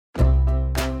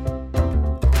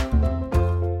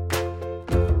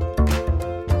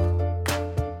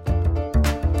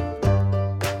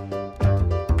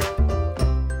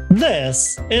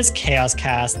This is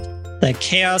CHAOSScast, the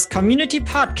CHAOSS community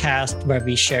podcast where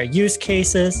we share use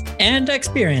cases and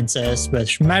experiences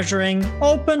with measuring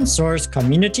open source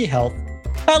community health,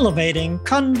 elevating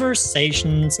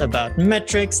conversations about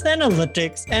metrics,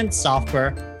 analytics, and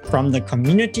software from the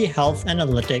Community Health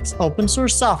Analytics open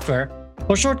source software,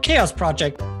 or short CHAOSS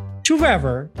project, to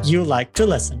wherever you like to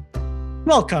listen.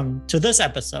 Welcome to this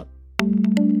episode.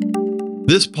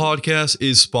 This podcast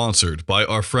is sponsored by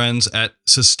our friends at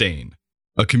Sustain,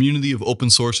 a community of open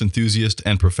source enthusiasts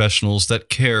and professionals that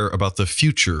care about the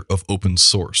future of open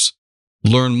source.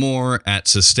 Learn more at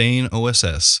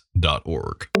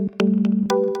sustainoss.org.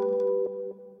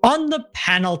 On the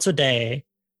panel today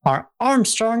are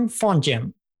Armstrong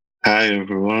Fondium. Hi,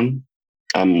 everyone.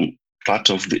 I'm part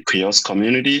of the CHAOSS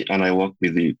community, and I work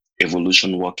with the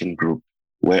Evolution Working Group,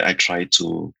 where I try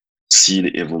to see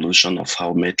the evolution of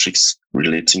how metrics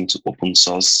relating to open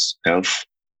source health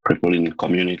people in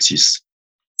communities.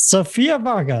 Sophia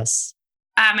Vargas.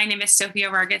 My name is Sophia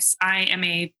Vargas. I am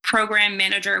a program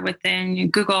manager within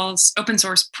Google's open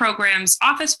source programs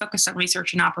office focused on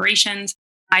research and operations.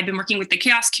 I've been working with the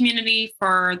CHAOSS community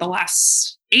for the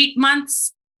last 8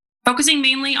 months, focusing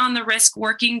mainly on the risk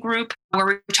working group, where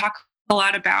we talk a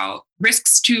lot about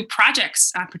risks to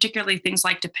projects, particularly things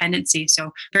like dependency.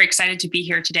 So very excited to be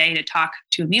here today to talk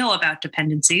to Emil about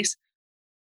dependencies.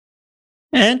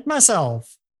 And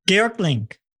myself, Georg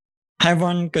Link. Hi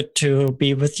everyone, good to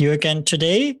be with you again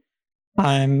today.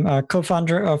 I'm a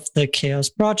co-founder of the CHAOSS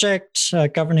project, a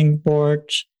governing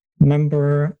board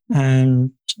member,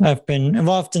 and I've been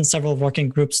involved in several working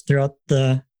groups throughout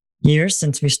the years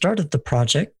since we started the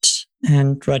project.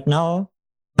 And right now,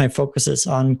 my focus is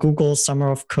on Google Summer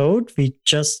of Code. We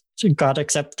just got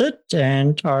accepted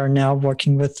and are now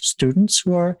working with students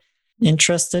who are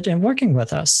interested in working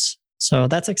with us. So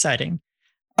that's exciting.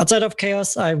 Outside of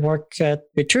CHAOSS, I work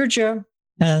at Bitergia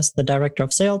as the director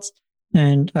of sales.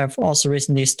 And I've also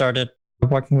recently started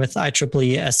working with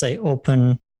IEEE SA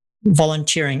Open,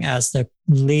 volunteering as the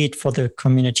lead for the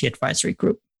community advisory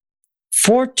group.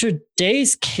 For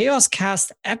today's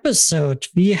CHAOSScast episode,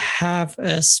 we have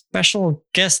a special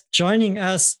guest joining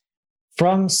us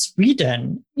from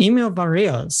Sweden, Emil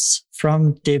Warreus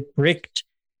from Debricked.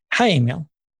 Hi, Emil.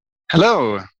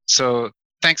 Hello. So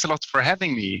thanks a lot for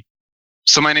having me.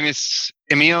 So my name is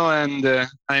Emil, and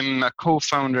I'm a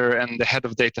co-founder and the head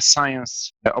of data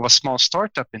science of a small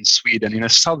startup in Sweden, in the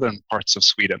southern parts of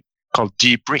Sweden, called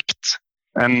Debricked.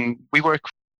 And we work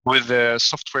with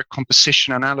software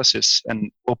composition analysis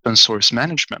and open source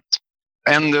management.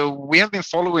 And we have been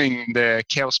following the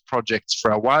CHAOSS projects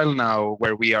for a while now,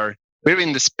 where we're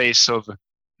in the space of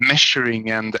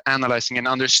measuring and analyzing and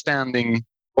understanding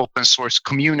open source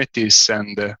communities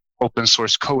and open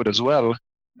source code as well,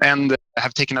 and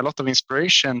have taken a lot of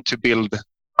inspiration to build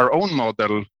our own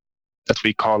model that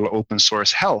we call open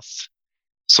source health.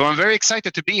 So I'm very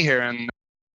excited to be here and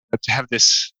to have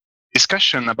this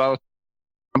discussion about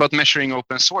measuring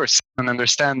open source and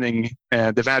understanding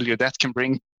the value that can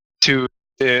bring to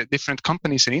the different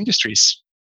companies and industries.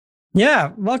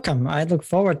 Yeah, welcome. I look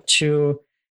forward to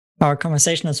our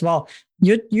conversation as well.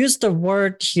 You used the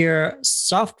word here,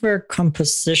 software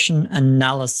composition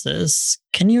analysis.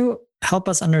 Can you help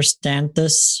us understand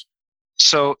this?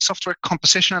 So software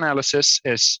composition analysis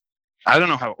is, I don't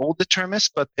know how old the term is,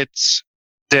 but it's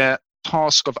the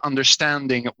task of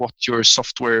understanding what your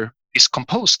software is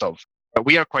composed of.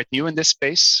 We are quite new in this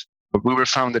space. We were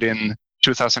founded in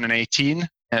 2018,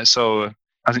 so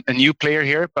a new player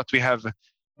here, but we have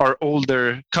our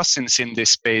older cousins in this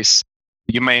space.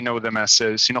 You may know them as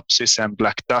Synopsys and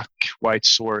Black Duck, White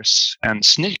Source, and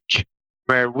Snyk,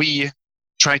 where we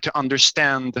try to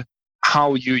understand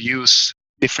how you use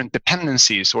different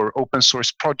dependencies or open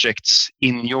source projects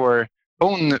in your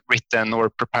own written or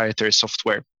proprietary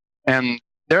software. And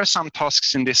there are some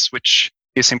tasks in this which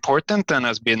is important and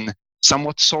has been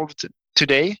somewhat solved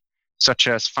today, such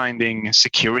as finding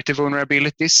security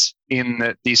vulnerabilities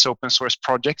in these open source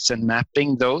projects and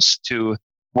mapping those to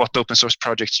what open source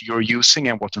projects you're using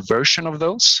and what version of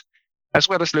those, as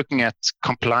well as looking at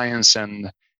compliance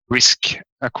and risk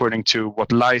according to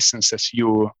what licenses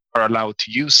you are allowed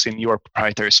to use in your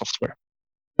proprietary software.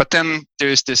 But then there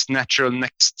is this natural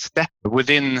next step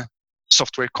within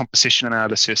software composition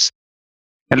analysis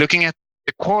and looking at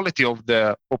the quality of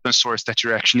the open source that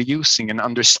you're actually using and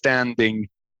understanding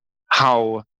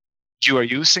how you are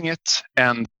using it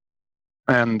and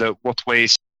what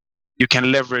ways you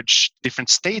can leverage different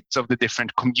states of the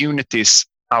different communities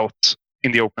out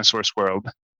in the open source world.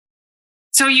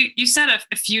 So you said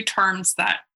a few terms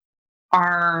that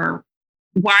are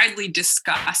widely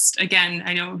discussed. Again,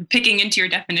 I know picking into your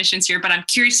definitions here, but I'm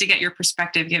curious to get your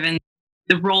perspective given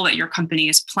the role that your company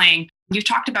is playing. You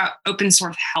talked about open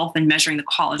source health and measuring the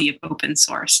quality of open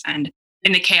source. And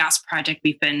in the Chaos Project,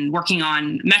 we've been working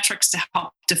on metrics to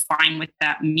help define what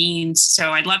that means.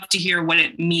 So I'd love to hear what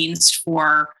it means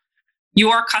for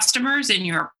your customers and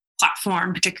your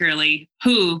platform, particularly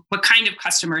what kind of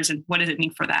customers, and what does it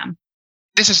mean for them?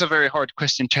 This is a very hard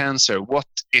question to answer. What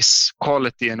is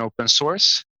quality in open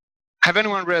source? Have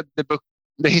anyone read the book,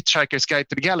 The Hitchhiker's Guide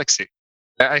to the Galaxy?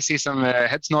 I see some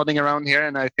heads nodding around here,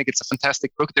 and I think it's a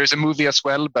fantastic book. There's a movie as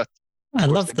well, but I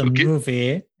love the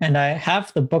movie, and I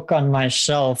have the book on my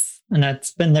shelf, and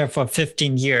it's been there for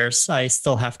 15 years. I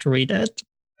still have to read it.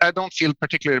 I don't feel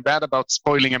particularly bad about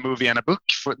spoiling a movie and a book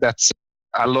that's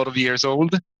a lot of years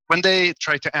old. When they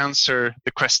try to answer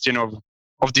the question of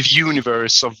the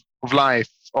universe, of life,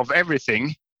 of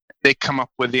everything, they come up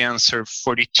with the answer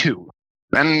 42.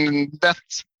 And that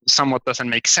somewhat doesn't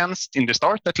make sense in the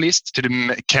start, at least, to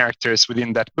the characters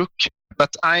within that book.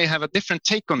 But I have a different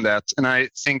take on that. And I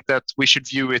think that we should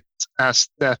view it as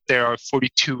that there are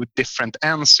 42 different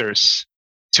answers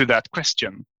to that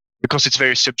question, because it's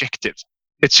very subjective.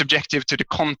 It's subjective to the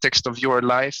context of your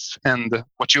life and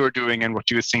what you're doing and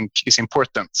what you think is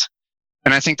important.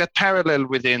 And I think that parallel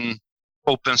within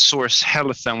open source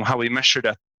health and how we measure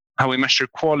that, how we measure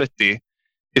quality,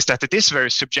 is that it is very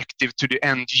subjective to the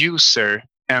end user,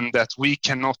 and that we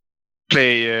cannot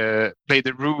play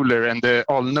the ruler and the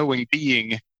all-knowing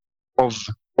being of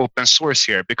open source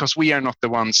here, because we are not the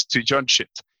ones to judge it.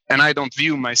 And I don't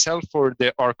view myself or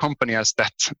our company as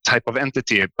that type of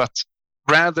entity, but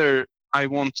rather I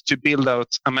want to build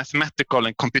out a mathematical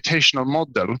and computational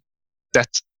model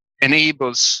that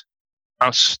enables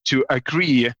us to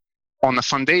agree on a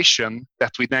foundation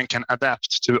that we then can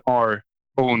adapt to our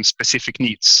own specific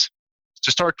needs.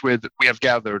 To start with, we have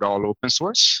gathered all open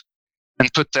source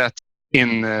and put that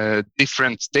in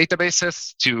different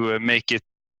databases to make it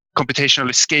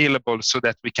computationally scalable so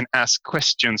that we can ask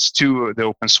questions to the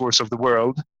open source of the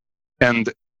world,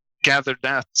 and gather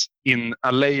that in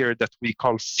a layer that we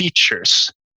call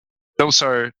features. Those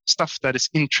are stuff that is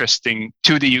interesting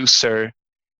to the user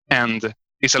and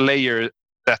is a layer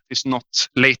that is not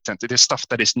latent. It is stuff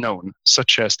that is known,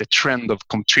 such as the trend of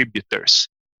contributors,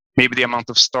 maybe the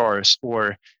amount of stars,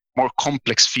 or more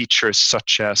complex features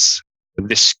such as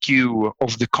the skew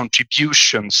of the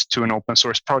contributions to an open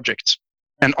source project.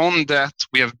 And on that,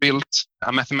 we have built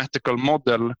a mathematical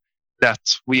model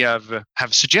that we have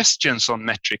suggestions on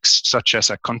metrics, such as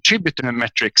a contributor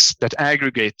metrics that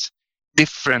aggregate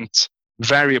different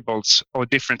variables or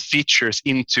different features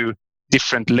into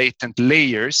different latent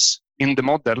layers in the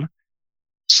model.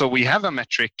 So we have a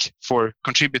metric for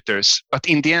contributors, but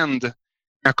in the end,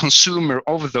 a consumer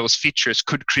of those features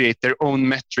could create their own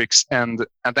metrics and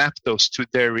adapt those to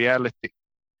their reality.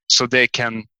 So they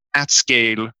can, at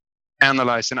scale,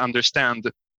 analyze and understand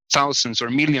thousands or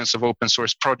millions of open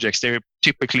source projects. They're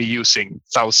typically using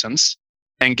thousands,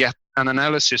 and get an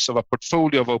analysis of a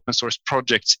portfolio of open source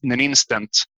projects in an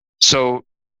instant. So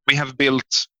we have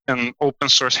built an open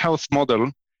source health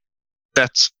model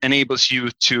that enables you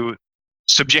to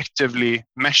subjectively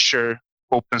measure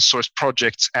open source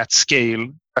projects at scale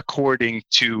according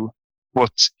to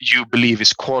what you believe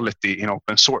is quality in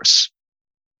open source.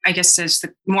 I guess there's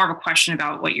more of a question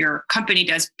about what your company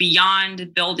does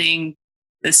beyond building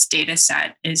this data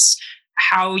set, is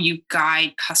how you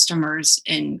guide customers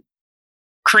in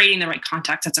creating the right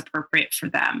context that's appropriate for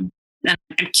them. And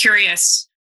I'm curious,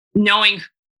 knowing,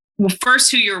 well, first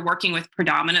who you're working with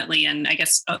predominantly, and I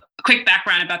guess a quick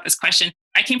background about this question.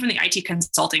 I came from the IT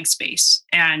consulting space,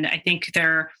 and I think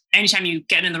anytime you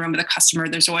get in the room with a customer,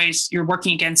 you're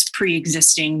working against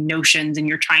pre-existing notions, and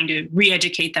you're trying to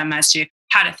re-educate them as to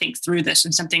how to think through this.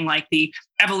 And something like the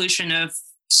evolution of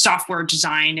software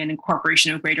design and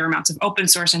incorporation of greater amounts of open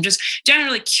source. I'm just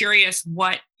generally curious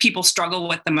what people struggle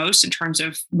with the most in terms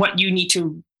of what you need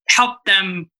to help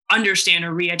them understand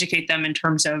or re-educate them in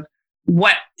terms of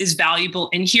what is valuable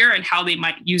in here and how they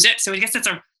might use it. So I guess that's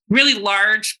a really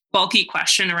large, bulky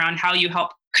question around how you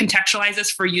help contextualize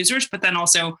this for users, but then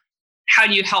also how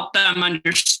do you help them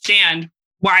understand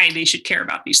why they should care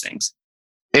about these things?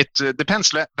 It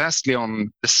depends vastly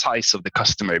on the size of the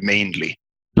customer, mainly.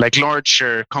 Like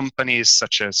larger companies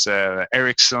such as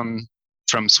Ericsson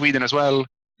from Sweden as well,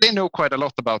 they know quite a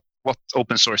lot about what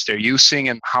open source they're using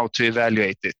and how to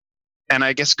evaluate it. And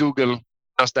I guess Google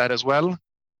does that as well,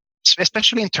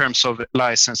 especially in terms of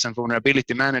license and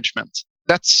vulnerability management.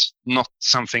 That's not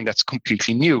something that's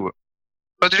completely new,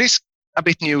 but it is a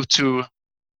bit new to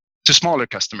smaller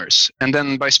customers. And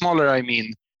then by smaller, I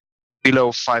mean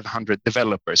below 500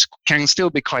 developers. Can still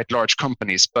be quite large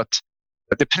companies, but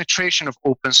the penetration of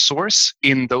open source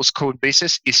in those code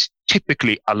bases is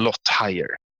typically a lot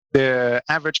higher. The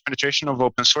average penetration of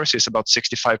open source is about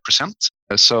 65%.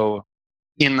 So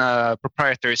in a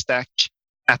proprietary stack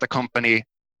at a company,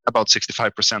 about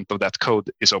 65% of that code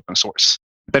is open source.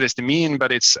 That is the mean,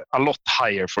 but it's a lot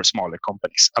higher for smaller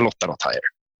companies, a lot higher.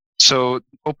 So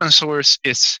open source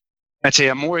is, I'd say,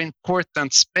 a more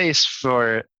important space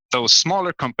for those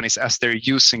smaller companies as they're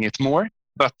using it more,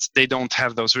 but they don't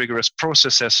have those rigorous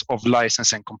processes of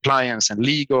license and compliance and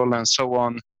legal and so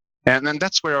on. And then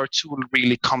that's where our tool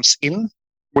really comes in,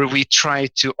 where we try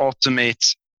to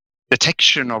automate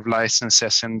detection of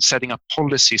licenses and setting up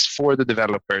policies for the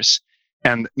developers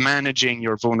and managing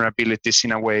your vulnerabilities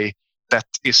in a way that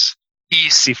is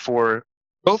easy for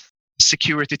both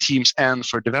security teams and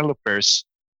for developers,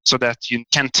 so that you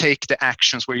can take the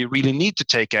actions where you really need to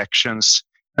take actions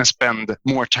and spend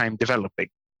more time developing.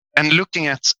 And looking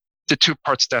at the two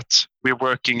parts that we're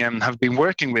working and have been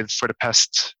working with for the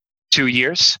past 2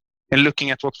 years, and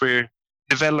looking at what we're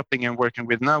developing and working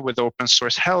with now with open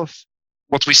source health,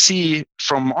 what we see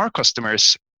from our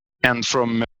customers and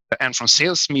from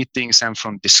sales meetings and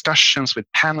from discussions with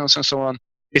panels and so on,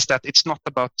 is that it's not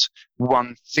about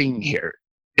one thing here.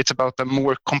 It's about a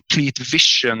more complete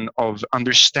vision of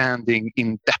understanding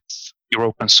in depth your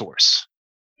open source.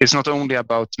 It's not only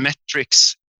about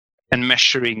metrics and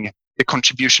measuring the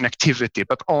contribution activity,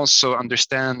 but also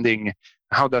understanding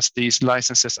how does these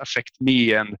licenses affect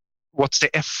me and what's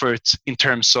the effort in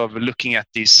terms of looking at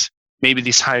these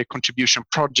higher contribution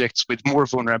projects with more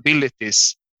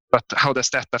vulnerabilities, but how does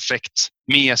that affect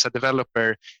me as a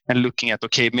developer, and looking at,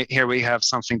 okay, here we have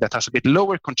something that has a bit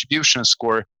lower contribution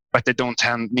score, but they don't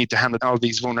need to handle all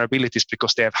these vulnerabilities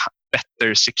because they have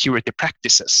better security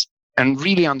practices. And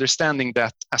really understanding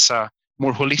that as a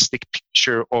more holistic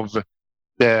picture of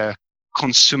the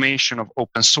consummation of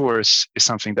open source is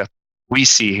something that we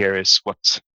see here is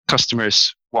what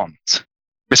customers want,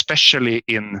 especially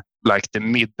in like the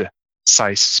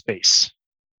mid-size space.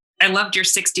 I loved your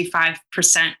 65%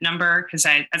 number because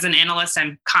as an analyst,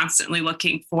 I'm constantly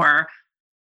looking for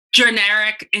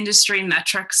generic industry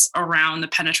metrics around the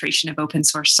penetration of open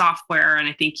source software. And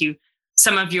I think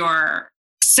some of your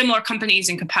similar companies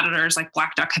and competitors like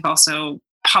Black Duck have also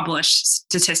published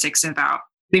statistics about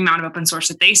the amount of open source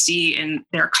that they see in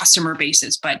their customer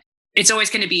bases, but it's always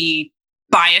going to be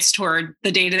biased toward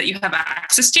the data that you have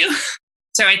access to.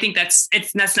 So I think that's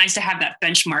nice to have that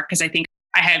benchmark, because I think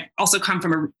I have also come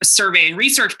from a survey and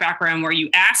research background where you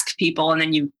ask people and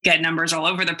then you get numbers all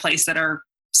over the place that are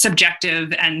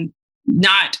subjective and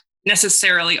not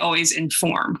necessarily always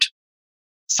informed.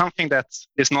 Something that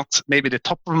is not maybe the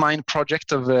top of mind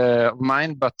project of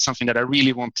mine, but something that I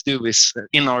really want to do is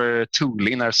in our tool,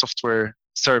 in our software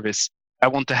service, I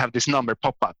want to have this number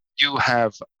pop up. You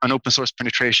have an open source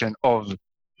penetration of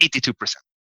 82%,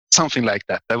 something like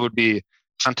that. That would be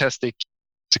fantastic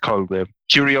to call the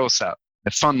curiosa,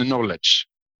 the fun knowledge.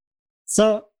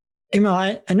 So, Emil,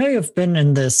 I know you've been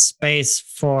in this space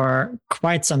for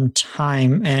quite some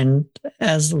time, and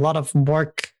as a lot of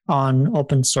work on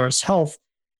open source health,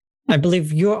 I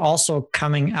believe you're also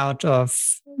coming out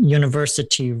of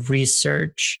university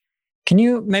research. Can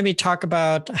you maybe talk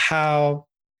about how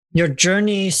your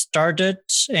journey started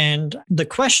and the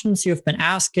questions you've been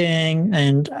asking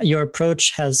and your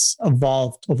approach has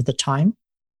evolved over the time?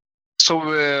 So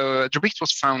Drubict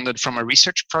was founded from a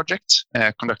research project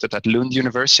conducted at Lund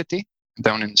University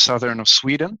down in southern of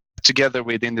Sweden, together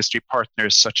with industry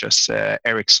partners such as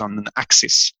Ericsson and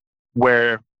Axis,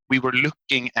 where we were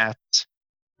looking at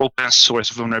open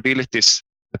source vulnerabilities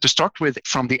to start with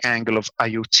from the angle of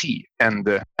IoT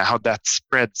and how that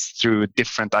spreads through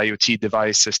different IoT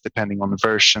devices depending on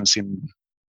versions in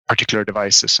particular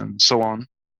devices and so on.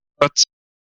 But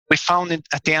we found it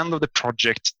at the end of the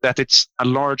project that it's a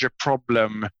larger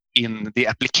problem in the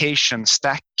application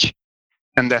stack,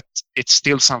 and that it's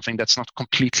still something that's not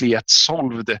completely yet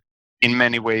solved in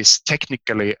many ways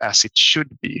technically as it should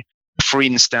be. For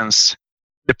instance,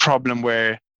 the problem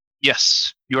where,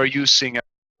 yes, you are using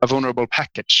a vulnerable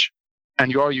package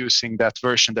and you are using that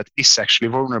version that is actually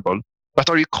vulnerable, but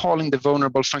are you calling the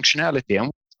vulnerable functionality?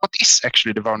 And what is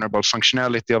actually the vulnerable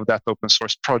functionality of that open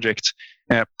source project?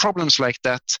 Problems like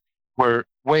that were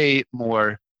way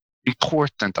more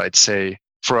important, I'd say,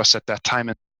 for us at that time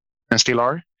and still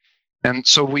are. And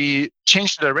so we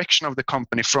changed the direction of the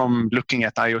company from looking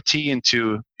at IoT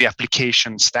into the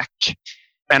application stack,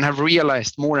 and have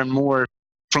realized more and more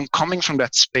from coming from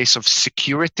that space of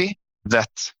security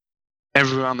that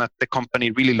everyone at the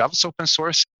company really loves open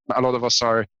source. A lot of us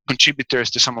are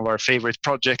contributors to some of our favorite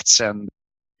projects, and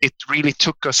it really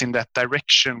took us in that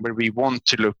direction where we want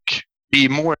to be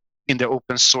more in the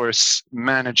open source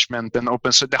management and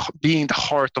being the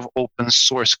heart of open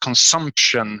source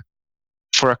consumption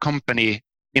for a company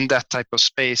in that type of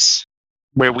space,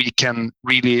 where we can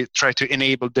really try to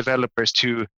enable developers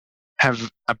to have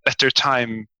a better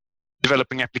time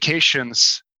developing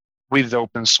applications with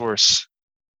open source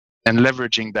and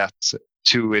leveraging that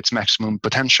to its maximum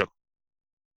potential.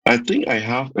 I think I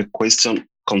have a question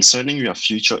concerning your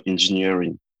future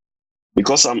engineering,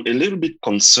 because I'm a little bit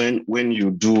concerned when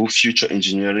you do future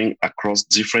engineering across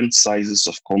different sizes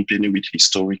of company with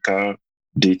historical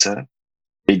data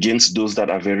against those that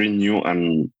are very new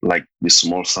and like the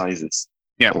small sizes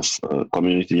of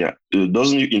community. Yeah.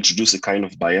 Doesn't it introduce a kind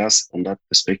of bias on that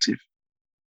perspective?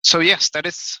 So yes, that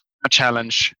is a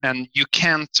challenge. And you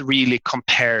can't really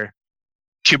compare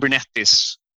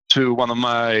Kubernetes to one of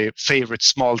my favorite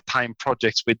small time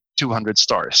projects with 200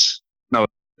 stars. No,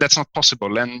 that's not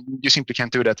possible. And you simply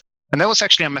can't do that. And that was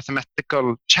actually a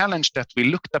mathematical challenge that we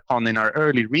looked upon in our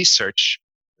early research,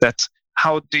 that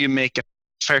how do you make a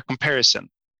fair comparison?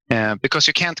 Because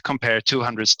you can't compare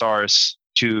 200 stars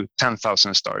to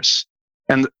 10,000 stars.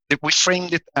 And we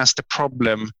framed it as the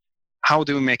problem, how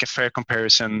do we make a fair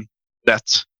comparison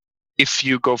that if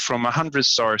you go from 100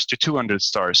 stars to 200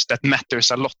 stars, that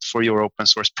matters a lot for your open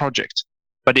source project.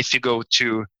 But if you go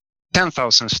to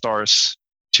 10,000 stars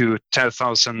to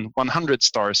 10,100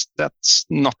 stars, that's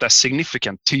not as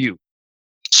significant to you.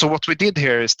 So what we did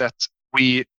here is that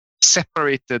we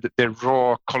separated the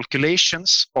raw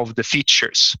calculations of the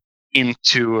features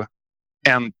into,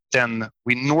 and then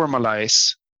we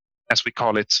normalize, as we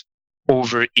call it,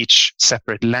 over each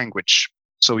separate language.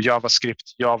 So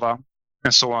JavaScript, Java,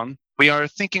 and so on. We are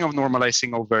thinking of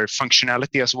normalizing over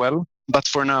functionality as well, but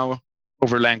for now,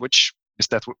 over language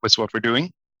is what we're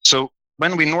doing. So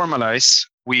when we normalize,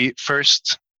 we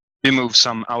first remove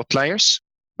some outliers.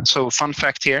 So fun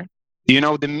fact here, do you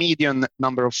know the median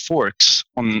number of forks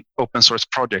on open source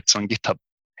projects on GitHub?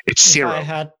 It's 0. I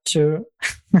had to,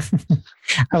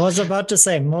 I was about to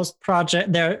say most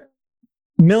there are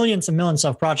millions and millions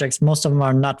of projects. Most of them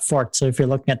are not forked. So if you're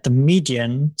looking at the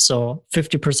median, so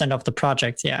 50% of the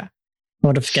projects, I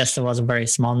would have guessed it was a very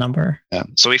small number. Yeah.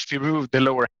 So if you remove the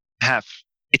lower half,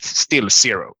 it's still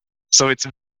 0. So it's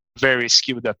very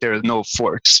skewed that there are no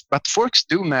forks. But forks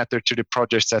do matter to the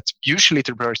projects that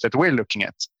we're looking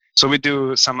at. So we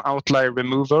do some outlier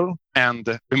removal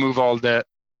and remove all the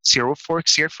 0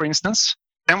 forks here, for instance.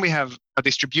 Then we have a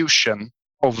distribution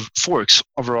of forks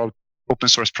over all open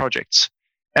source projects.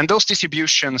 And those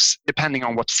distributions, depending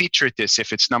on what feature it is,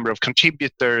 if it's number of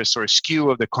contributors or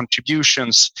skew of the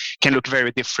contributions, can look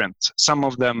very different. Some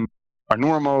of them are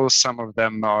normal,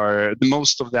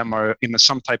 most of them are in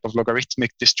some type of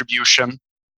logarithmic distribution.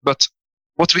 But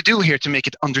what we do here to make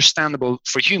it understandable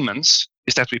for humans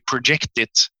is that we project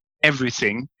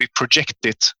we project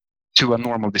it to a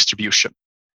normal distribution.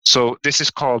 So this is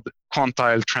called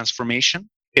quantile transformation.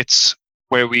 It's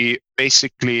where we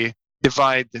basically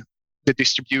divide the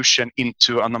distribution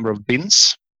into a number of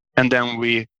bins, and then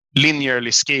we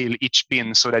linearly scale each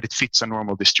bin so that it fits a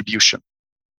normal distribution.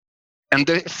 And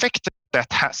the effect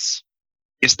that has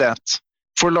is that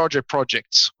for larger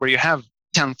projects where you have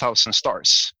 10,000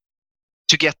 stars,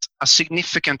 to get a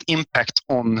significant impact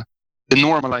on the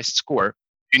normalized score,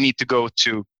 you need to go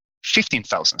to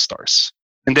 15,000 stars.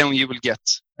 And then you will get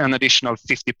an additional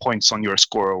 50 points on your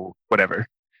score or whatever.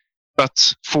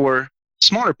 But for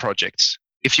smaller projects,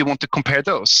 if you want to compare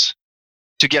those,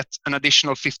 to get an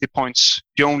additional 50 points,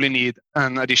 you only need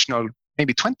an additional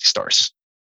maybe 20 stars.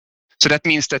 So that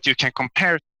means that you can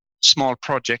compare small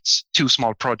projects to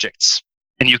small projects,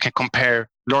 and you can compare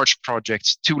large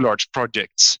projects to large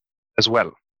projects as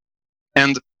well.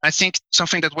 And I think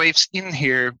something that waves in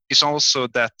here is also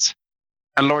that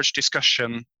a large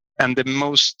discussion, and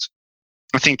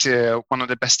I think one of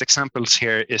the best examples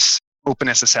here is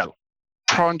OpenSSL.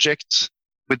 Project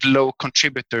with low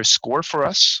contributor score for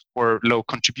us, or low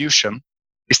contribution,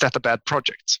 is that a bad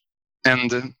project?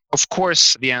 And of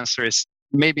course, the answer is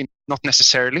maybe not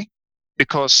necessarily,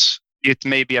 because it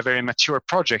may be a very mature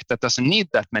project that doesn't need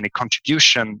that many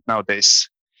contribution nowadays.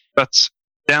 But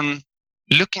then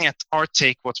looking at our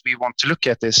take, what we want to look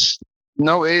at is,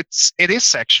 no, it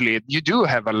is actually, you do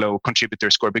have a low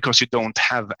contributor score because you don't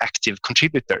have active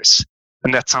contributors.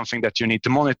 And that's something that you need to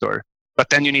monitor. But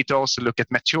then you need to also look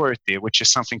at maturity, which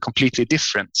is something completely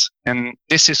different. And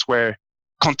this is where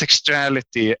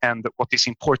contextuality and what is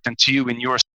important to you in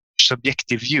your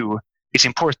subjective view is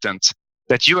important.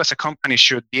 That you as a company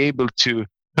should be able to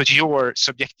put your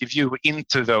subjective view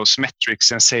into those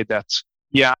metrics and say that,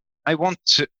 yeah, I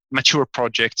want mature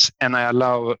projects and I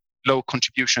allow low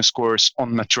contribution scores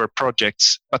on mature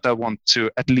projects, but I want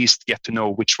to at least get to know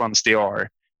which ones they are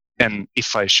and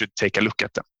if I should take a look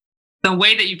at them. The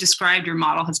way that you've described your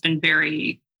model has been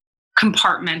very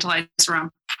compartmentalized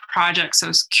around projects. So I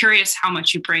was curious how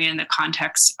much you bring in the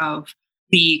context of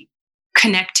the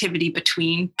connectivity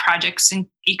between projects and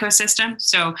ecosystems.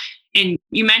 So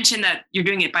you mentioned that you're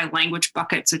doing it by language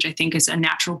buckets, which I think is a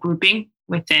natural grouping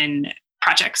within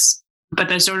projects. But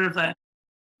there's sort of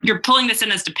you're pulling this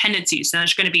in as dependencies. So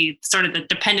there's going to be sort of the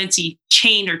dependency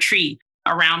chain or tree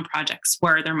around projects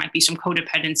where there might be some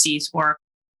codependencies or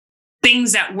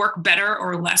things that work better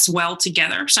or less well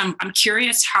together. So I'm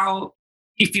curious how,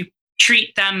 if you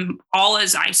treat them all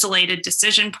as isolated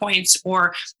decision points,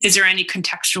 or is there any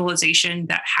contextualization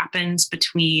that happens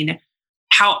between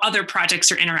how other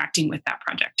projects are interacting with that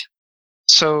project?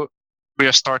 So we're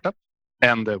a startup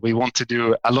and we want to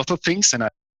do a lot of things. And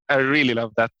I really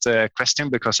love that question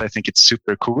because I think it's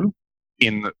super cool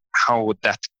in how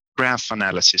that graph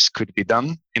analysis could be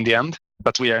done in the end.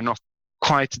 But we are not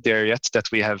quite there yet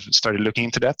that we have started looking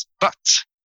into that. But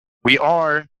we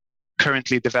are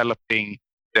currently developing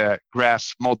the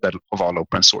graph model of all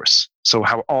open source. So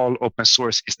how all open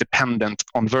source is dependent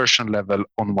on version level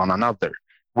on one another,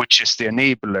 which is the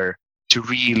enabler to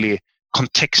really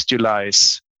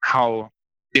contextualize how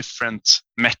different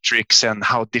metrics and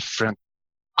how different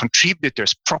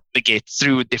contributors propagate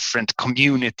through different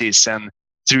communities and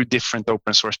through different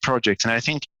open source projects. And I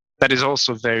think that is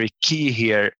also very key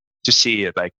here to see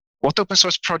like what open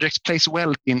source projects place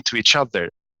well into each other.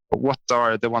 What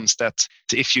are the ones that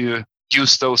if you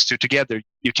use those two together,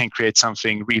 you can create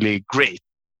something really great.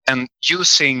 And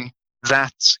using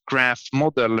that graph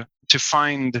model to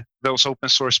find those open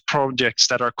source projects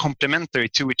that are complementary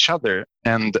to each other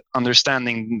and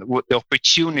understanding what the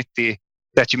opportunity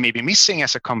that you may be missing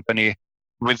as a company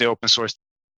with the open source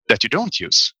that you don't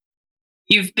use.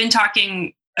 You've been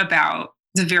talking about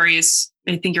the various,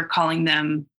 I think you're calling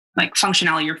them like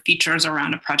functionality or features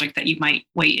around a project that you might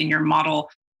weight in your model.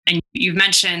 And you've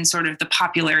mentioned sort of the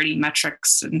popularity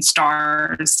metrics and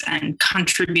stars and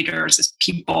contributors as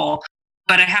people.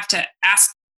 But I have to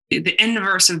ask the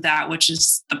inverse of that, which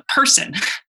is the person.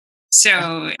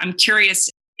 So I'm curious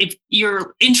if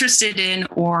you're interested in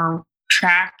or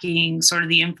tracking sort of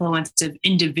the influence of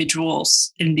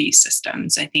individuals in these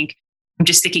systems. I think I'm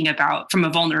just thinking about from a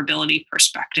vulnerability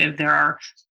perspective, there are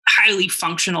highly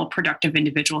functional, productive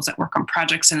individuals that work on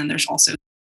projects. And then there's also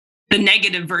the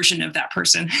negative version of that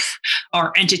person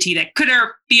or entity that could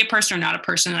be a person or not a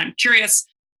person. And I'm curious,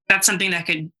 that's something that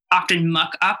could often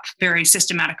muck up very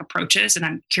systematic approaches. And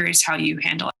I'm curious how you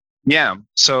handle it. Yeah,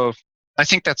 so I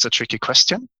think that's a tricky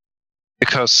question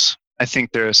because I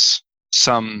think there's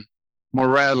some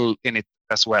morale in it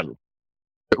as well.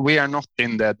 We are not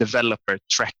in the developer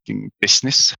tracking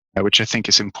business, which I think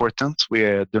is important. We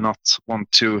do not want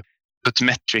to put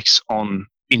metrics on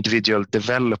individual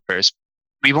developers.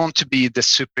 We want to be the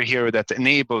superhero that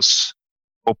enables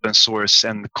open source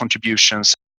and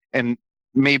contributions, and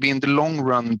maybe in the long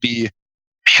run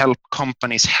help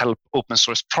companies help open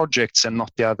source projects and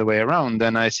not the other way around.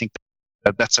 And I think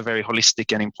that that's a very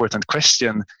holistic and important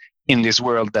question in this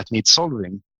world that needs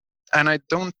solving. And I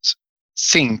don't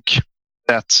think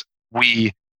that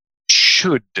we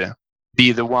should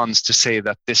be the ones to say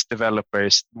that this developer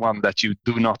is one that you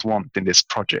do not want in this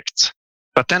project.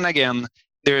 But then again,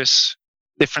 there's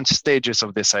different stages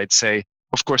of this, I'd say.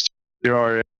 Of course, there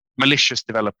are malicious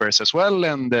developers as well,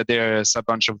 and there's a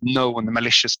bunch of known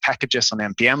malicious packages on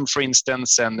NPM, for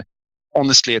instance. And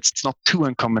honestly, it's not too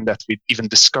uncommon that we even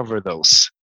discover those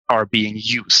are being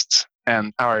used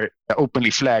and are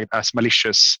openly flagged as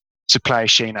malicious supply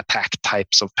chain attack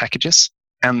types of packages.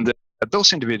 And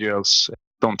those individuals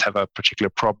don't have a particular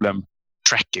problem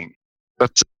tracking.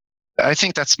 But I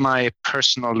think that's my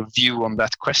personal view on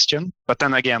that question. But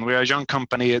then again, we're a young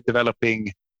company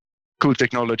developing cool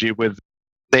technology with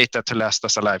data to last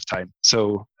us a lifetime.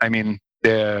 So, I mean,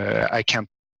 I can't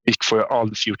speak for all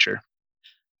the future.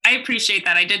 I appreciate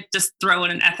that. I did just throw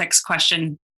in an ethics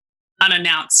question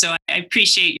unannounced. So I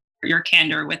appreciate your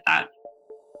candor with that.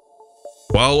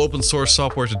 While open source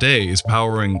software today is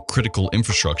powering critical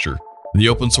infrastructure, the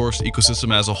open source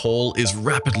ecosystem as a whole is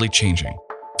rapidly changing,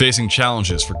 facing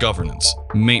challenges for governance,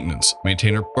 maintenance,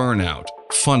 maintainer burnout,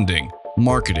 funding,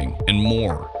 marketing, and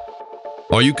more.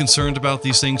 Are you concerned about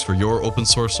these things for your open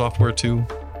source software too?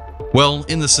 Well,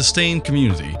 in the Sustain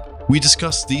community, we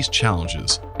discuss these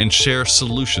challenges and share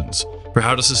solutions for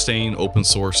how to sustain open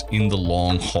source in the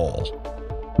long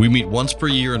haul. We meet once per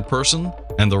year in person,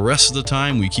 and the rest of the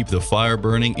time we keep the fire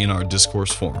burning in our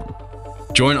discourse forum.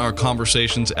 Join our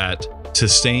conversations at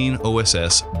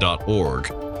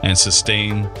sustaiноss.org and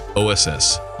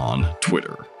SustainOSS on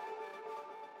Twitter.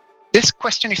 This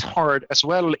question is hard as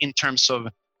well in terms of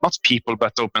not people,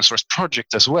 but open source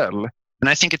project as well. And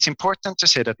I think it's important to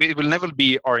say that it will never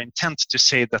be our intent to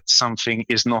say that something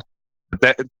is not,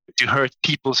 that to hurt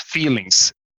people's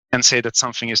feelings and say that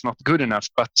something is not good enough,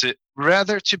 but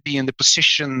rather to be in the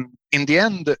position in the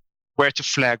end where to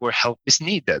flag where help is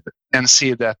needed and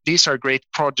see that these are great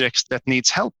projects that needs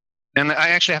help. And I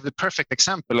actually have the perfect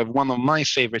example of one of my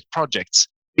favorite projects.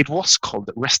 It was called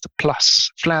REST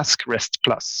Plus, Flask REST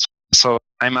Plus. So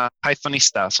I'm a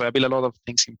Pythonista, so I build a lot of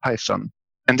things in Python.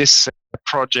 And this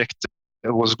project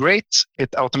was great.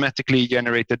 It automatically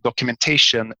generated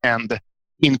documentation and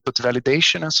input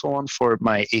validation and so on for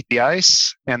my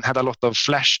APIs, and had a lot of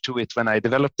flash to it when I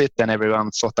developed it. And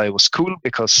everyone thought I was cool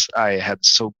because I had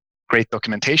so great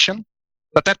documentation.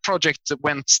 But that project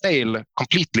went stale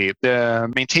completely.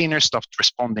 The maintainer stopped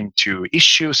responding to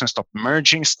issues and stopped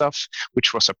merging stuff,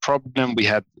 which was a problem. We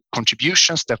had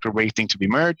contributions that were waiting to be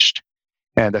merged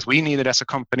that we needed as a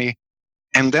company.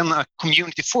 And then a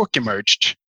community fork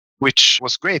emerged, which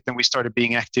was great. And we started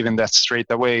being active in that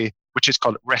straight away, which is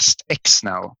called RESTX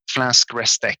now, Flask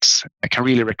RESTX. I can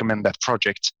really recommend that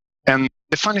project. And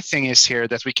the funny thing is here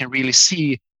that we can really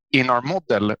see in our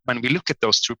model, when we look at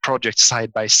those two projects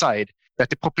side by side, that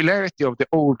the popularity of the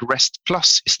old REST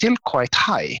Plus is still quite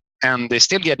high. And they're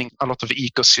still getting a lot of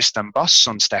ecosystem buzz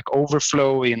on Stack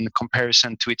Overflow in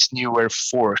comparison to its newer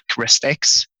fork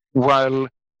RESTX, while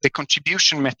the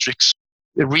contribution metrics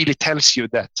really tells you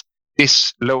that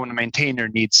this lone maintainer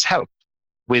needs help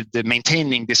with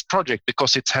maintaining this project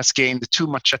because it has gained too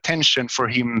much attention for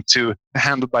him to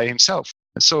handle by himself.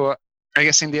 So I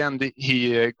guess in the end,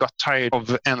 he got tired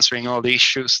of answering all the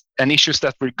issues and issues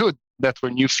that were good, that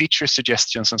were new feature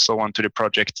suggestions and so on to the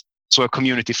project. So a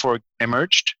community fork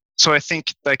emerged. So I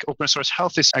think like open source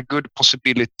health is a good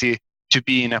possibility to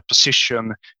be in a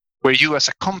position where you as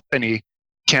a company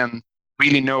can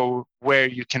really know where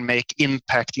you can make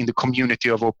impact in the community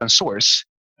of open source.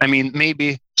 I mean,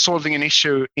 maybe solving an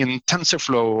issue in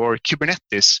TensorFlow or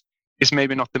Kubernetes is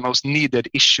maybe not the most needed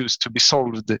issues to be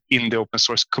solved in the open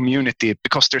source community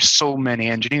because there's so many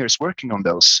engineers working on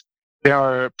those. There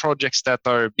are projects that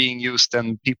are being used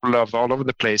and people love all over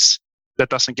the place that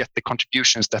doesn't get the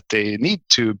contributions that they need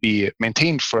to be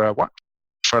maintained for a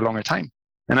longer time.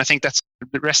 And I think that's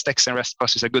RESTX and REST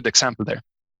Plus is a good example there.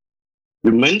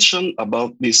 You mentioned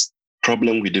about this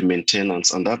problem with the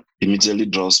maintenance, and that immediately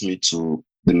draws me to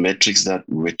the metrics that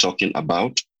we're talking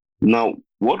about. Now,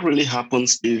 what really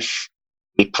happens if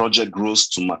a project grows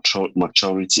to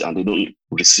maturity and they don't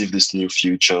receive these new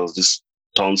features, these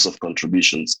tons of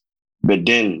contributions, but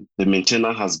then the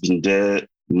maintainer has been there,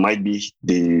 might be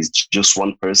just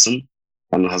one person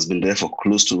and has been there for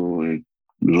close to a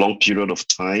long period of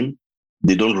time.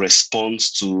 They don't respond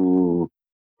to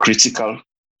critical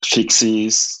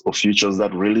fixes or features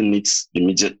that really needs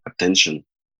immediate attention.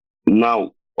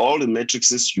 Now, all the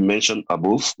metrics you mentioned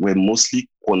above were mostly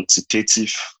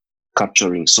quantitative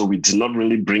capturing. So we did not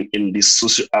really bring in this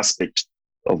social aspect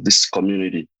of this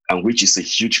community, and which is a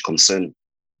huge concern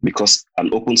because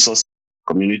an open source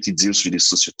community deals with the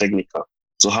socio-technical.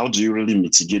 So how do you really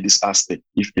mitigate this aspect,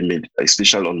 if they made,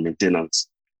 especially on maintenance?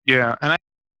 Yeah, and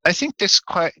I think this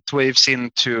quite waves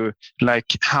into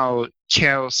like how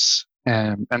Chaos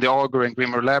and the Augur and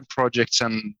Grimoire Lab projects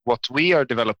and what we are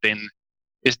developing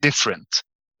is different,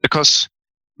 because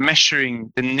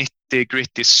measuring the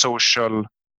nitty-gritty social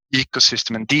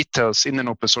ecosystem and details in an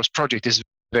open source project is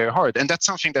very hard. And that's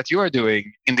something that you are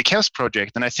doing in the Chaos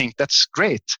project. And I think that's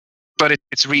great, but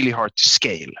it's really hard to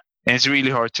scale. And it's really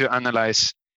hard to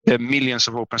analyze the millions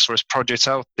of open source projects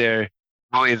out there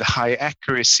with high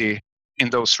accuracy in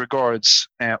those regards.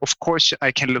 Of course,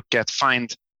 I can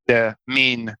find the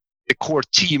core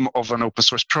team of an open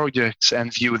source project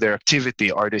and view their activity.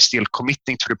 Are they still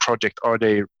committing to the project? Are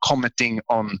they commenting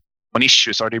on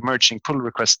issues? Are they merging pull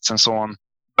requests and so on?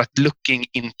 But looking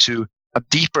into a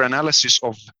deeper analysis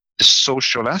of the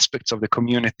social aspects of the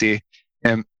community,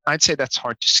 I'd say that's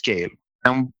hard to scale.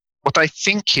 And what I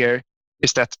think here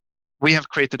is that we have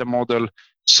created a model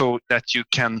so that you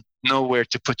can know where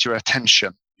to put your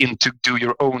attention into, do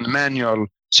your own manual,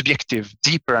 subjective,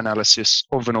 deeper analysis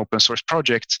of an open source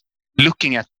project,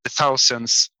 looking at the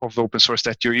thousands of open source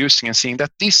that you're using and seeing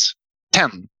that these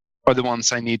 10 are the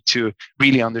ones I need to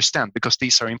really understand because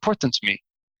these are important to me.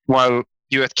 While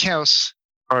you at Chaos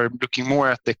are looking more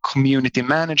at the community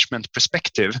management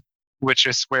perspective, which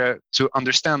is where to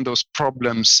understand those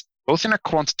problems both in a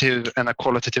quantitative and a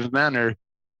qualitative manner,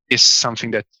 is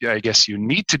something that I guess you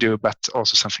need to do, but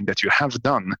also something that you have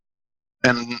done.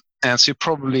 And as you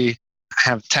probably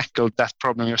have tackled that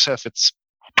problem yourself, it's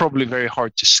probably very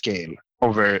hard to scale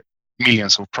over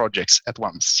millions of projects at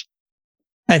once.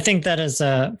 I think that is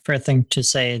a fair thing to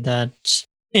say, that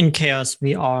in Chaos,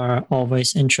 we are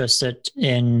always interested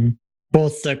in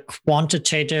both the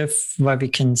quantitative, where we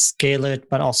can scale it,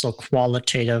 but also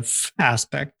qualitative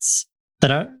aspects that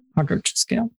are harder to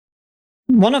scale.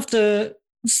 One of the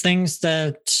things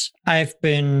that I've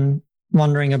been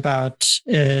wondering about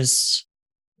is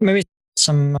maybe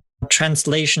some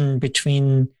translation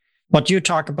between what you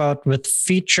talk about with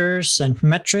features and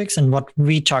metrics and what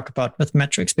we talk about with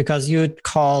metrics, because you'd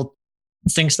call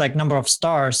things like number of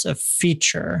stars a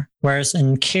feature, whereas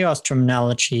in Chaos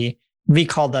terminology, we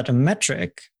call that a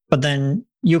metric. But then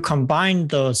you combine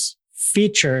those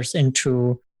features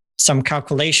into some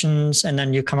calculations, and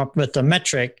then you come up with a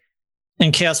metric.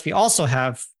 In Chaos, we also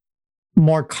have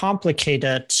more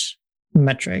complicated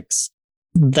metrics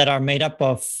that are made up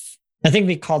of, I think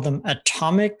we call them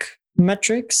atomic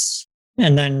metrics.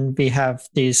 And then we have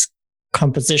these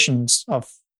compositions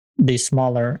of these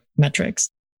smaller metrics.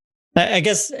 I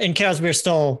guess in Chaos, we're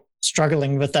still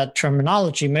struggling with that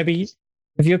terminology. Maybe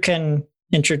if you can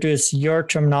introduce your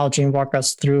terminology and walk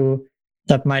us through,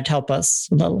 that might help us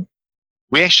a little.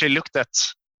 We actually looked at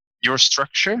your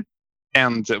structure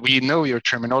and we know your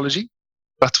terminology,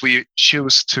 but we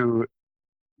choose to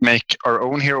make our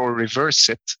own here or reverse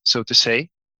it, so to say.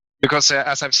 Because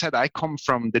as I've said, I come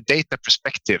from the data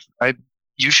perspective. I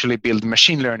usually build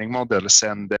machine learning models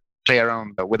and play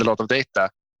around with a lot of data.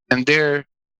 And there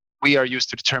we are used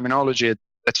to the terminology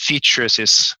that features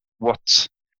is what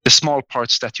the small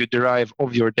parts that you derive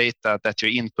of your data that you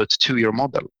input to your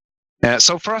model.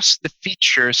 So for us, the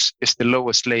features is the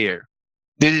lowest layer.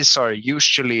 These are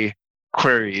usually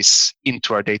queries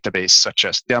into our database, such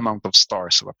as the amount of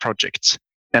stars of a project.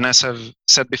 And as I've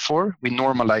said before, we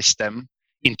normalize them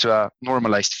into a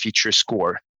normalized feature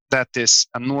score. That is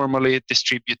a normally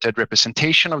distributed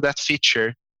representation of that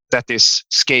feature that is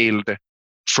scaled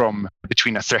from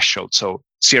between a threshold, so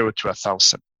 0 to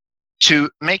 1,000. To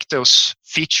make those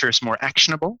features more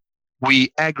actionable,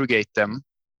 we aggregate them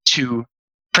to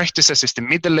practices is the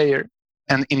middle layer,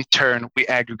 and in turn, we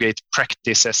aggregate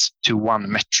practices to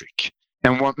one metric.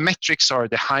 And what metrics are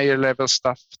the higher level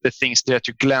stuff, the things that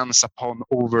you glance upon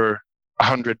over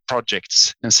 100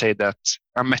 projects and say that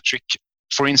a metric,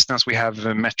 for instance, we have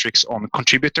metrics on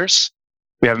contributors,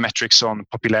 we have metrics on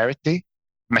popularity,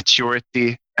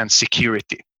 maturity, and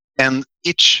security. And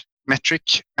each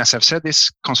metric, as I've said, is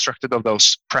constructed of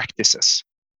those practices.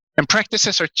 And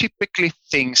practices are typically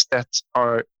things that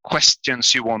are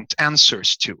questions you want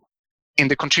answers to. In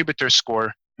the contributor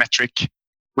score metric,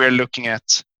 we're looking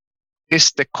at,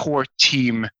 is the core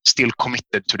team still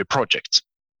committed to the project?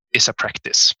 Is a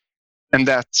practice. And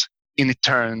that in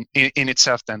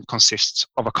itself then consists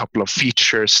of a couple of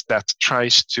features that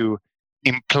tries to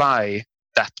imply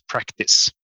that practice,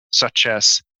 such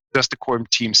as, does the core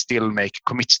team still make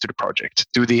commits to the project?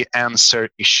 Do they answer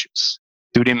issues?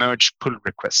 Do they merge pull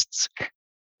requests?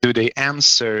 Do they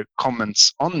answer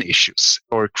comments on issues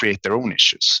or create their own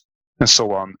issues? And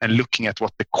so on, and looking at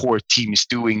what the core team is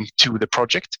doing to the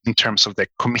project in terms of their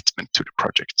commitment to the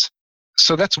project.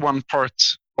 So that's one part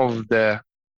of the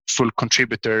full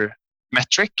contributor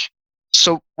metric.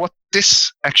 So what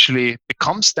this actually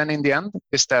becomes then in the end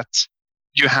is that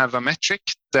you have a metric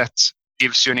that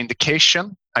gives you an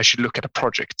indication, I should look at a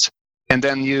project. And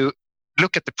then you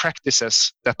look at the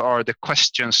practices that are the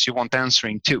questions you want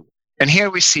answering to. And here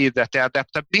we see that the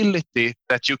adaptability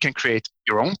that you can create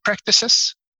your own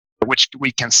practices, which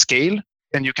we can scale,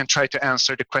 and you can try to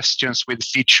answer the questions with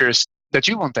features that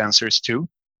you want answers to.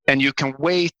 And you can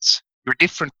weight your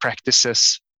different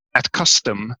practices at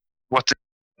custom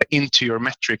into your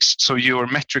metrics. So your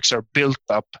metrics are built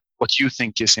up what you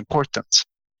think is important.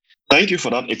 Thank you for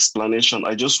that explanation.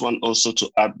 I just want also to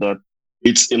add that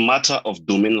it's a matter of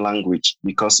domain language,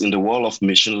 because in the world of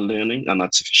machine learning and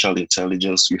artificial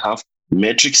intelligence, we have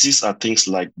matrices are things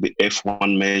like the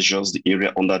F1 measures, the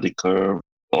area under the curve,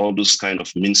 all those kind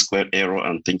of mean squared error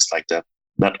and things like that,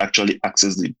 that actually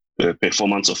access the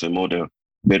performance of a model.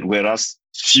 But whereas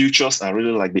features are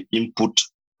really like the input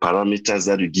parameters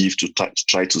that you give to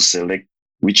try to select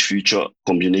which feature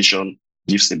combination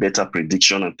gives a better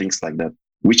prediction and things like that,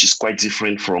 which is quite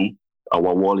different from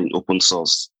our world in open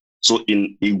source. So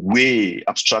in a way,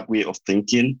 abstract way of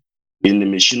thinking, in the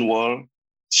machine world,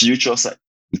 features are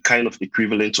kind of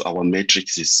equivalent to our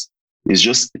matrices. It's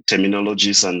just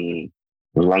terminologies and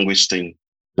language thing,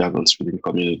 jargons within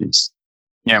communities.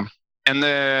 Yeah. And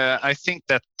I think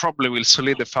that probably will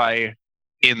solidify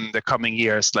in the coming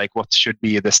years, like what should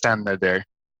be the standard there.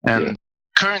 And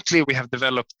currently we have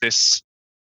developed this.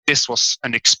 This was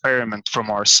an experiment from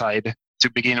our side to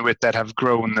begin with that have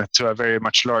grown to a very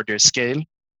much larger scale.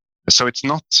 So it's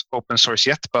not open source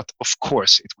yet, but of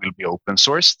course it will be open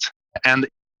sourced. And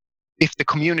if the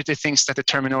community thinks that the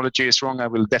terminology is wrong, I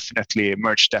will definitely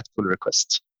merge that pull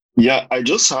request. Yeah, I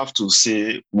just have to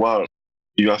say, well,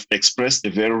 you have expressed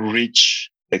a very rich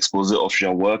exposure of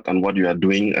your work and what you are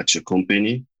doing at your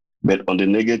company. But on the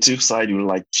negative side, you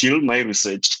like kill my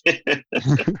research.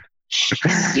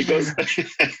 Because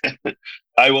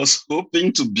I was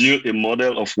hoping to build a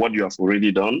model of what you have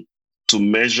already done to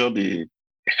measure the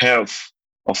health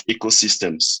of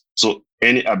ecosystems. So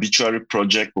any arbitrary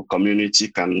project or community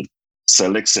can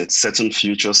select certain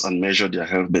features and measure their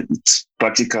health, but it's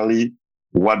practically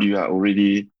what you are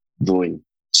already doing.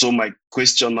 So my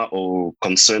question or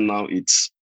concern now is,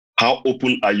 how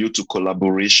open are you to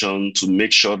collaboration to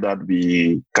make sure that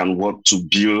we can work to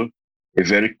build a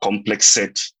very complex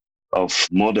set of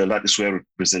model that is well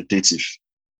representative?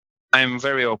 I'm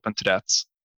very open to that.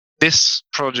 This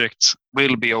project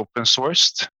will be open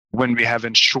sourced when we have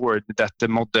ensured that the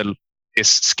model is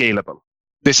scalable.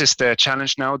 This is the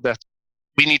challenge now, that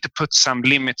we need to put some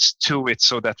limits to it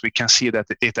so that we can see that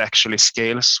it actually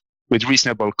scales with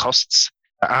reasonable costs.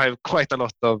 I have quite a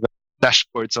lot of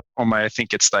dashboards on my, I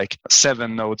think it's like a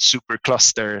 7-node super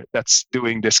cluster that's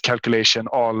doing this calculation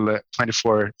all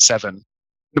 24/7.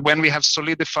 When we have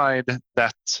solidified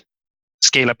that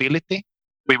scalability,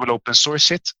 we will open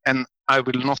source it, and I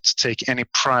will not take any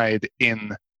pride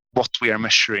in what we are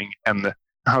measuring and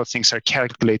how things are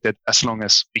calculated as long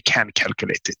as we can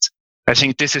calculate it. I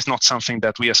think this is not something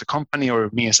that we as a company or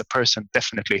me as a person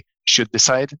definitely should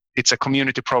decide. It's a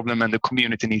community problem, and the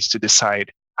community needs to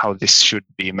decide how this should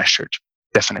be measured.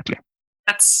 Definitely.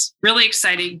 That's really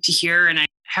exciting to hear. And I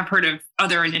have heard of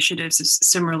other initiatives of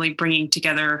similarly bringing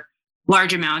together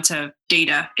large amounts of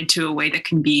data into a way that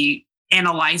can be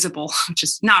analyzable, which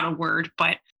is not a word,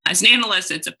 but as an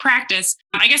analyst, it's a practice.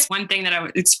 I guess one thing that I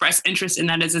would express interest in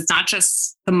that is it's not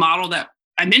just the model that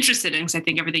I'm interested in, because I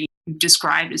think everything you've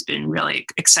described has been really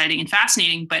exciting and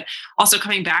fascinating, but also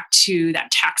coming back to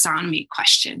that taxonomy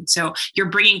question. So you're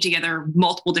bringing together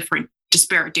multiple different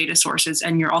disparate data sources,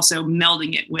 and you're also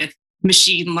melding it with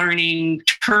machine learning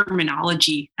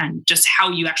terminology and just how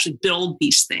you actually build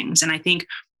these things. And I think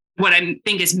what I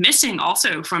think is missing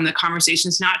also from the conversation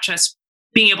is not just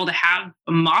being able to have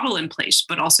a model in place,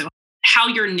 but also how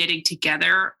you're knitting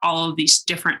together all of these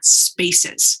different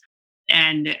spaces,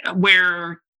 and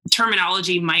where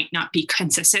terminology might not be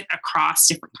consistent across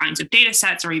different kinds of data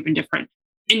sets or even different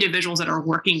individuals that are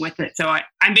working with it. So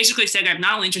I'm basically saying I'm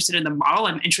not only interested in the model,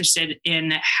 I'm interested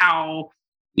in how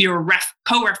you're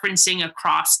co-referencing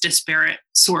across disparate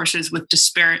sources with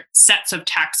disparate sets of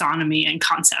taxonomy and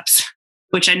concepts,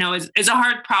 which I know is a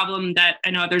hard problem that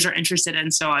I know others are interested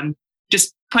in. So I'm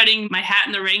just putting my hat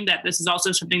in the ring that this is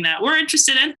also something that we're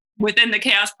interested in within the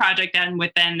CHAOSS project and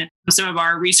within some of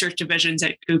our research divisions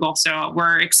at Google. So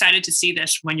we're excited to see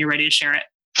this when you're ready to share it.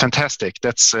 Fantastic.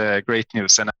 That's great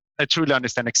news. And I truly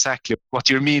understand exactly what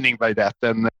you're meaning by that.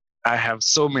 And I have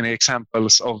so many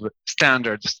examples of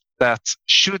standards that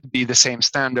should be the same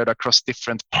standard across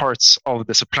different parts of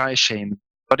the supply chain,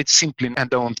 but it simply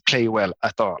don't play well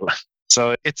at all.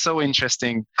 So it's so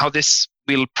interesting how this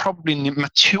will probably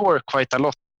mature quite a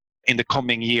lot in the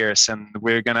coming years, and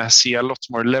we're going to see a lot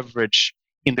more leverage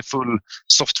in the full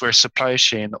software supply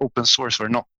chain, open source or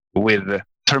not, with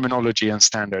terminology and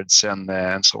standards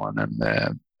and so on.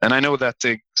 And I know that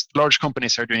the large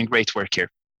companies are doing great work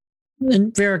here.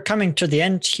 And we're coming to the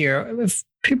end here. If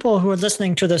people who are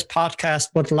listening to this podcast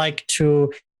would like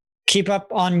to keep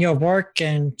up on your work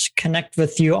and connect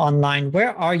with you online,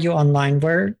 where are you online?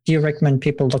 Where do you recommend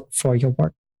people look for your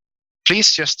work?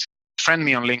 Please just friend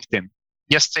me on LinkedIn.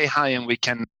 Just say hi and we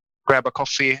can grab a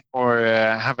coffee or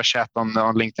have a chat on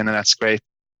LinkedIn, and that's great.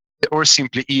 Or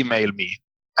simply email me.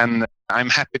 And I'm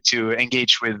happy to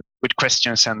engage with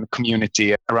questions and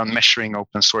community around measuring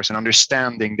open source and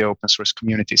understanding the open source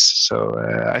communities. So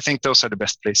I think those are the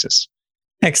best places.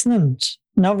 Excellent.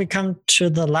 Now we come to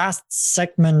the last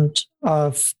segment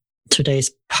of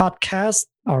today's podcast,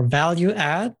 our value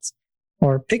adds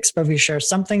or picks, where we share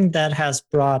something that has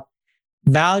brought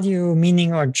value,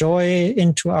 meaning, or joy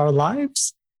into our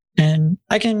lives. And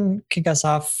I can kick us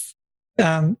off.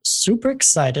 Super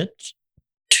excited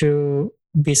to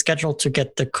be scheduled to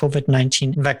get the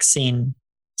COVID-19 vaccine.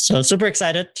 So super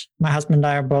excited. My husband and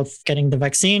I are both getting the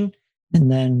vaccine,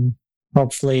 and then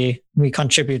hopefully we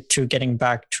contribute to getting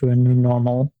back to a new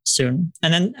normal soon.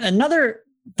 And then another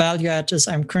value add is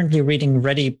I'm currently reading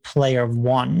Ready Player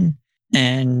One,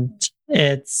 and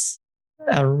it's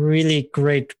a really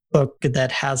great book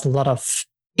that has a lot of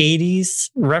 80s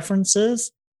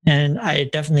references. And I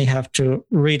definitely have to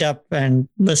read up and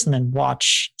listen and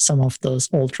watch some of those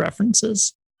old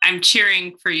references. I'm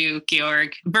cheering for you,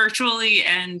 Georg, virtually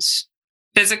and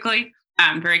physically.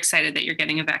 I'm very excited that you're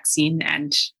getting a vaccine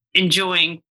and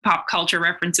enjoying pop culture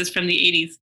references from the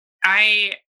 80s.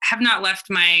 I have not left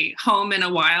my home in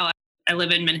a while. I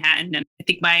live in Manhattan, and I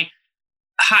think my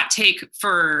hot take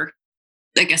for,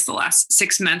 I guess, the last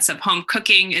 6 months of home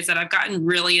cooking is that I've gotten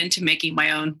really into making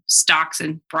my own stocks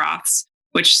and broths,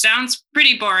 which sounds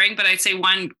pretty boring, but I'd say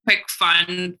one quick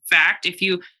fun fact: if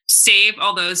you save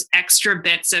all those extra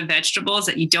bits of vegetables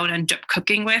that you don't end up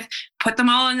cooking with, put them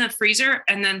all in the freezer,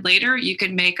 and then later you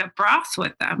can make a broth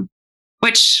with them,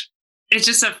 which is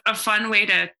just a fun way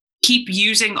to keep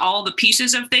using all the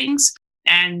pieces of things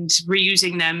and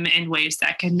reusing them in ways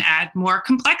that can add more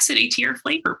complexity to your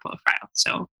flavor profile.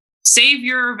 So save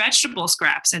your vegetable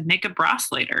scraps and make a broth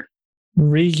later.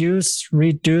 Reuse,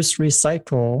 reduce,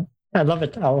 recycle. I love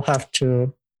it. I'll have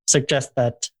to suggest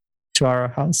that to our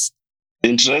house.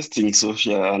 Interesting,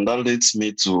 Sophia. And that leads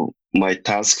me to my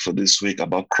task for this week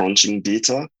about crunching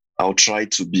data. I'll try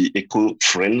to be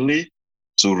eco-friendly,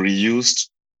 to reuse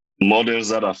models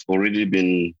that have already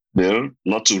been built,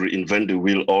 not to reinvent the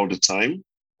wheel all the time.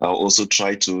 I'll also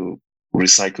try to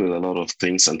recycle a lot of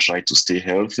things and try to stay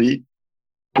healthy,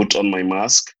 put on my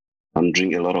mask, and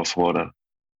drink a lot of water.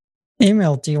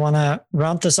 Emil, do you want to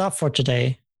round this up for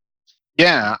today?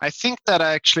 Yeah, I think that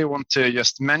I actually want to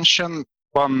just mention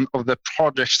one of the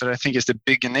projects that I think is the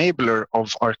big enabler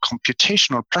of our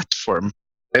computational platform.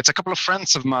 It's a couple of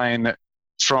friends of mine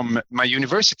from my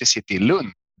university city,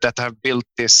 Lund, that have built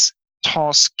this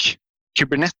task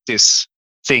Kubernetes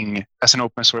thing as an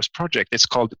open source project. It's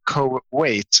called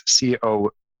Co-Wait,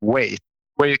 C-O-Wait,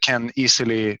 where you can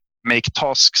easily make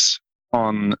tasks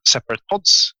on separate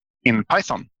pods in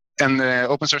Python. And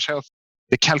open source health,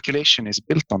 the calculation is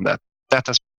built on that. That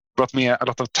has brought me a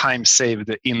lot of time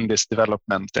saved in this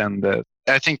development. And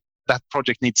I think that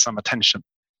project needs some attention,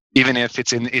 even if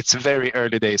it's in its very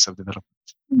early days of development.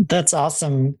 That's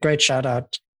awesome. Great shout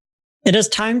out. It is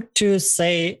time to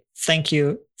say thank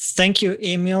you. Thank you,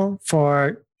 Emil,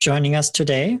 for joining us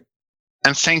today.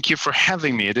 And thank you for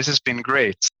having me. This has been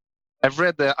great. I've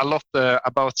read a lot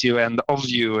about you and of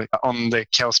you on the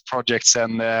Chaos projects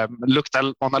and looked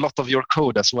on a lot of your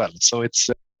code as well. So it's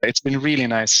been really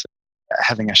nice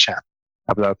having a chat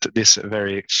about this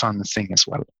very fun thing as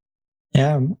well.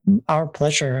 Yeah, our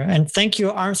pleasure. And thank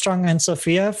you, Armstrong and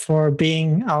Sophia, for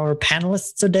being our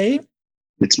panelists today.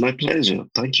 It's my pleasure.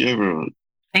 Thank you, everyone.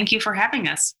 Thank you for having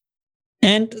us.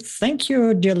 And thank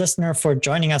you, dear listener, for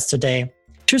joining us today.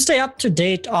 To stay up to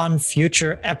date on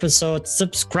future episodes,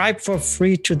 subscribe for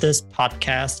free to this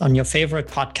podcast on your favorite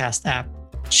podcast app.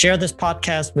 Share this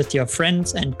podcast with your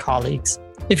friends and colleagues.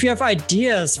 If you have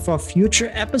ideas for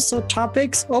future episode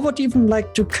topics or would even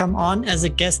like to come on as a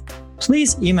guest,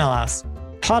 please email us,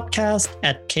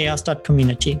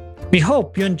 podcast@chaos.community. We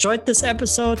hope you enjoyed this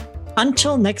episode.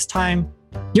 Until next time,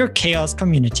 your Chaos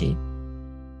community.